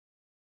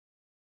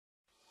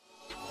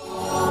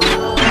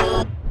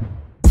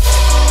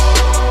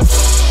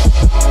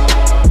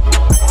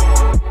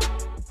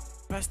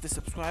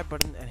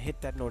hit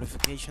that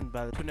notification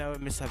bell to never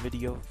miss a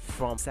video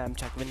from Sam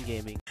Chuckman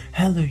Gaming.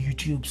 Hello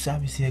YouTube,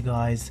 Sam is here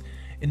guys.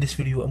 In this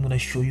video I'm going to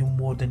show you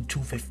more than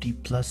 250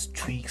 plus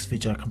tweaks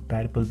which are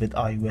compatible with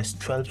iOS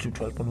 12 to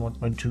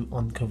 12.1.2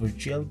 Uncover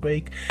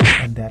Jailbreak,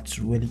 and that's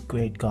really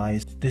great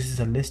guys. This is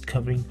a list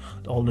covering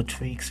all the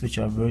tweaks which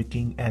are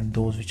working and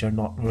those which are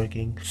not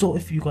working. So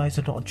if you guys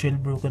are not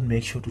jailbroken,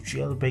 make sure to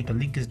jailbreak. The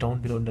link is down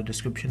below in the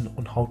description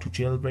on how to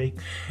jailbreak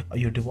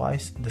your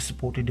device. The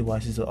supported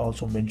devices are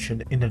also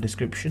mentioned in the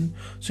description.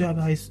 So yeah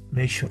guys,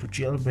 make sure to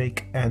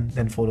jailbreak and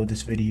then follow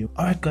this video.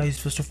 Alright guys,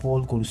 first of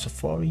all go to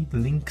Safari. The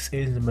links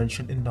is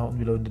mentioned down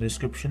below in the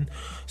description.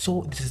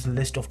 So this is a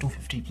list of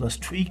 250 plus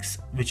tweaks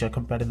which are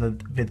compatible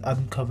with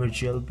Uncover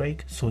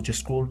Jailbreak. So just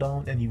scroll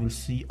down and you will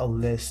see a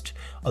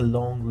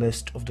long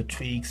list of the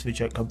tweaks which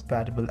are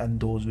compatible and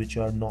those which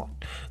are not.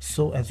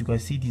 So as you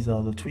guys see, these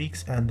are the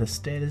tweaks and the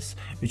status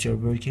which are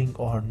working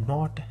or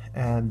not,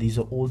 and these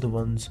are all the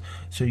ones.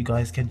 So you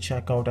guys can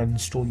check out and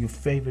install your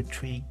favorite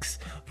tweaks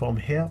from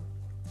here.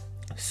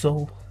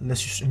 So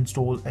let's just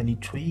install any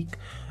tweak.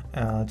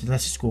 Let's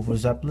just go for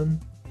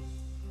Zeppelin.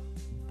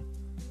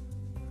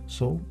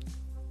 So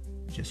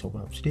just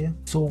open up Cydia.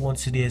 So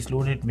once Cydia is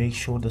loaded, make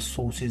sure the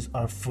sources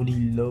are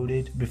fully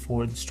loaded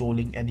before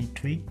installing any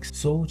tweaks.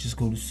 So just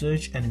go to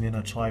search and we're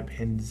gonna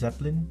type in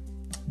Zeppelin.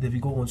 There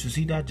we go. Once you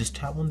see that, just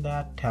tap on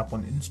that, tap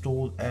on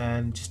install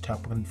and just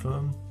tap on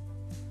confirm.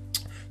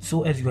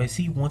 So as you guys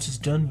see, once it's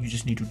done, you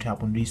just need to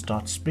tap on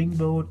restart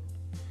Springboard.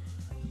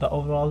 The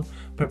overall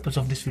purpose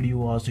of this video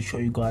was to show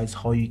you guys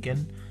how you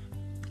can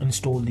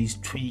install these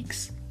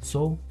tweaks.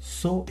 So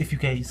if you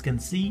guys can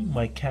see,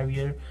 my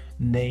carrier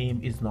name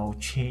is now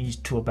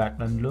changed to a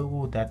background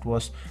logo.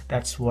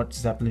 That's what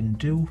Zeppelin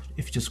do.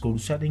 If you just go to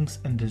settings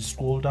and then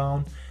scroll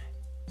down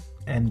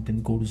and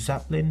then go to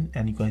Zeppelin,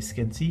 and you guys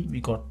can see we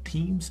got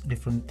themes,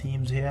 different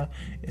themes here.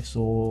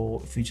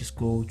 So if we just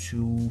go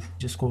to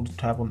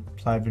tab on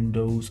apply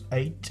Windows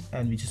 8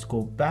 and we just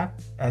go back,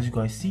 as you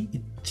guys see,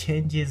 it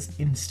changes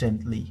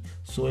instantly,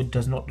 so it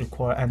does not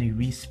require any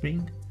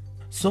respring.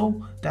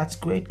 So that's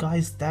great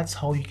guys. That's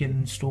how you can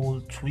install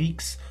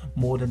tweaks,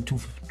 more than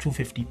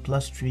 250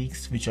 plus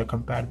tweaks which are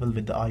compatible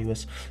with the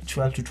iOS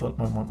 12 to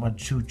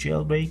 12.1.2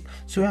 jailbreak.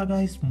 So yeah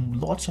guys,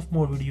 lots of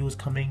more videos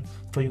coming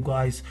for you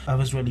guys. I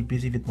was really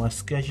busy with my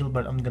schedule,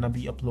 but I'm gonna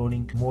be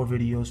uploading more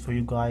videos for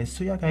you guys.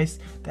 So yeah guys,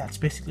 that's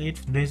basically it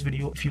for today's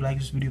video. If you like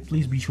this video,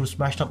 please be sure to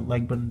smash that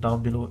like button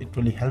down below. It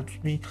really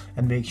helps me,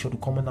 and make sure to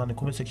comment down in the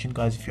comment section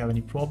guys if you have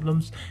any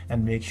problems,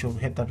 and make sure to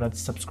hit that red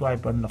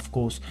subscribe button of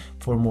course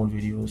for more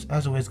videos.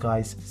 As always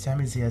guys, Sam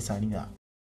is here signing out.